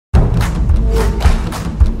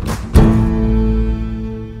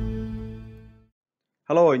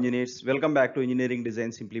Hello engineers, welcome back to Engineering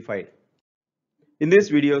Design Simplified. In this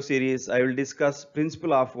video series, I will discuss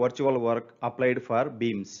principle of virtual work applied for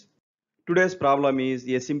beams. Today's problem is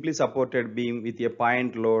a simply supported beam with a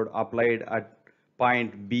point load applied at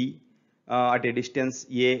point B at a distance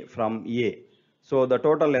A from A. So the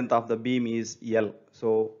total length of the beam is L.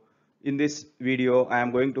 So in this video, I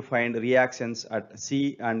am going to find reactions at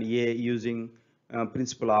C and A using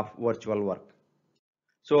principle of virtual work.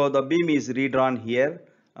 So the beam is redrawn here.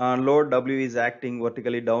 Load W is acting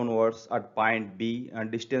vertically downwards at point B,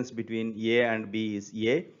 and distance between A and B is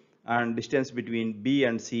A, and distance between B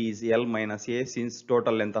and C is L minus A, since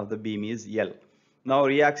total length of the beam is L. Now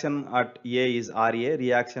reaction at A is RA,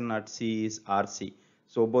 reaction at C is RC.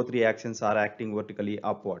 So both reactions are acting vertically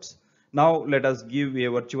upwards. Now let us give a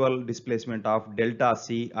virtual displacement of delta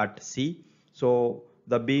C at C. So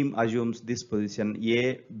the beam assumes this position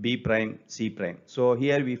A, B prime, C prime. So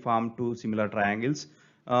here we form two similar triangles,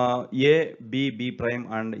 A, B, B prime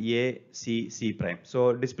and A, C, C prime.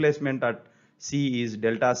 So displacement at C is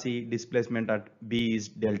delta C, displacement at B is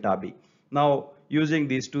delta B. Now using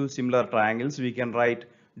these two similar triangles, we can write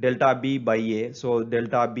delta B by A. So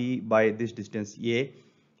delta B by this distance A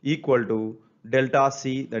equal to delta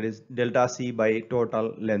C, that is delta C by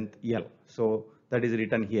total length L. So that is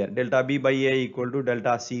written here, delta B by A equal to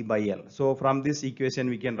delta C by L. So from this equation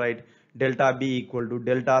we can write delta B equal to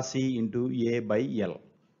delta C into A by L.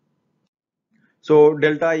 So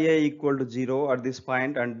delta A equal to 0 at this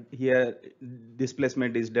point, and here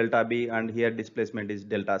displacement is delta B and here displacement is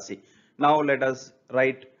delta C. Now let us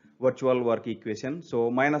write virtual work equation.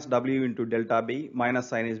 So minus W into delta B, minus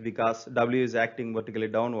sign is because W is acting vertically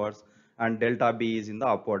downwards and delta B is in the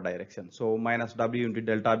upward direction. So minus W into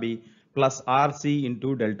delta B plus RC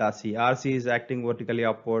into delta C. RC is acting vertically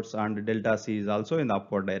upwards and delta C is also in the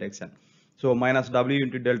upward direction. So minus W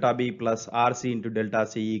into delta B plus RC into delta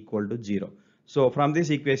C equal to 0. So from this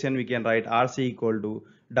equation we can write RC equal to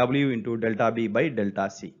W into delta B by delta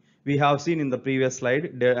C. We have seen in the previous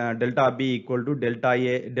slide delta B equal to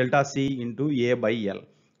delta C into A by L.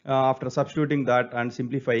 After substituting that and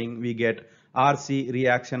simplifying, we get RC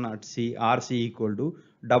reaction at C, RC equal to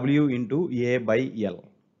W into A by L.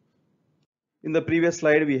 In the previous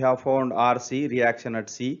slide, we have found RC reaction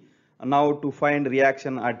at C. Now to find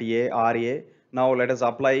reaction at A, RA, now let us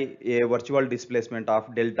apply a virtual displacement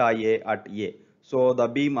of delta A at A. So the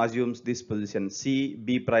beam assumes this position C,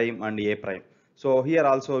 B prime and A prime. So here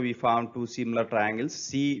also we found two similar triangles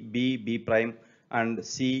C, B, B prime and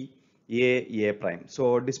C, A, A prime.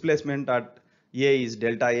 So displacement at A is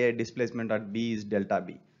delta A, displacement at B is delta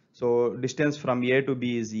B. So distance from A to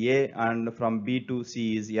B is A and from B to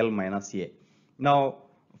C is L minus A. Now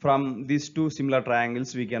from these two similar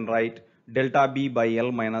triangles we can write delta B by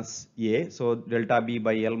L minus A. So delta B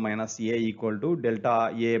by L minus A equal to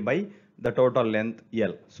delta A by the total length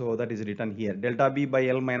L. So that is written here, delta B by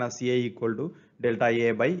L minus A equal to delta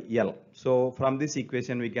A by L. So from this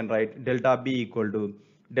equation we can write delta B equal to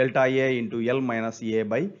delta A into L minus A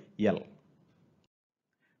by L.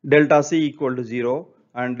 Delta C equal to 0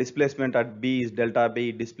 and displacement at B is delta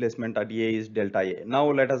B, displacement at A is delta A. Now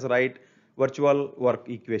let us write virtual work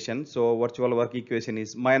equation. So virtual work equation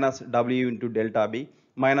is minus W into delta B.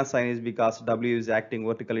 Minus sign is because W is acting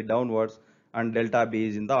vertically downwards and delta B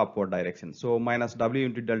is in the upward direction. So minus W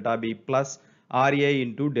into delta B plus RA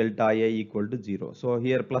into delta A equal to 0. So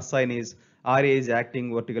here plus sign is RA is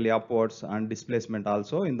acting vertically upwards and displacement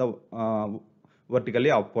also in the vertically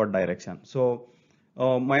upward direction. So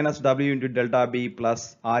minus W into delta B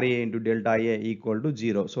plus RA into delta A equal to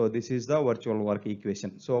 0. So this is the virtual work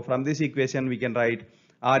equation. So from this equation we can write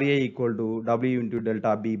RA equal to W into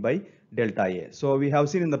delta B by delta A. So we have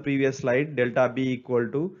seen in the previous slide delta B equal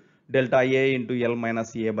to delta A into L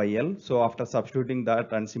minus A by L. So after substituting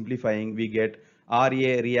that and simplifying, we get RA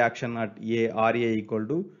reaction at A, RA equal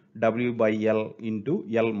to W by L into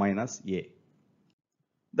L minus A.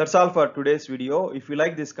 That's all for today's video. If you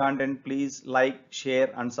like this content, please like,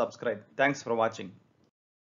 share and subscribe. Thanks for watching.